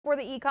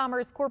Before the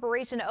e-commerce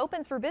corporation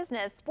opens for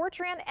business,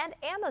 SporTran and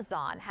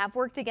Amazon have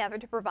worked together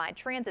to provide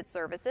transit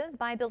services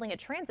by building a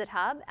transit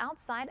hub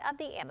outside of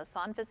the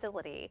Amazon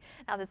facility.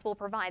 Now, this will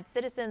provide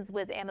citizens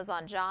with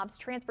Amazon jobs,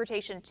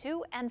 transportation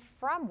to and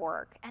from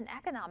work, an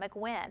economic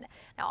win.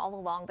 Now, all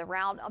along the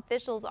route,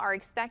 officials are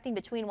expecting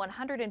between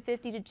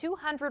 150 to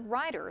 200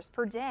 riders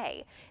per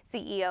day.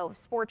 CEO of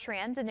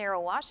SporTran,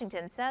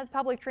 Washington, says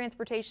public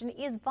transportation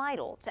is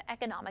vital to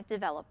economic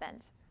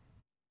development.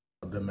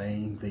 The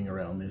main thing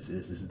around this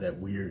is that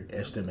we're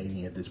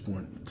estimating at this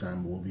point in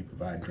time we'll be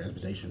providing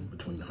transportation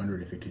between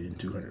 150 and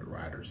 200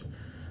 riders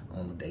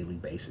on a daily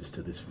basis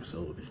to this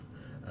facility.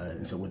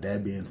 And so with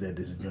that being said,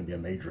 this is going to be a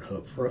major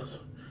hub for us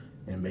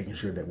and making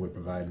sure that we're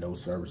providing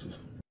those services.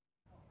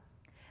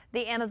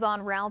 The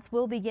Amazon routes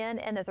will begin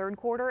in the third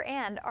quarter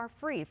and are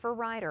free for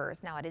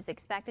riders. Now, it is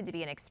expected to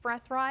be an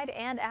express ride,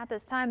 and at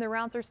this time the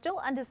routes are still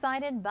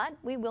undecided, but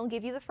we will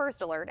give you the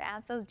first alert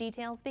as those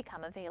details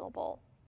become available.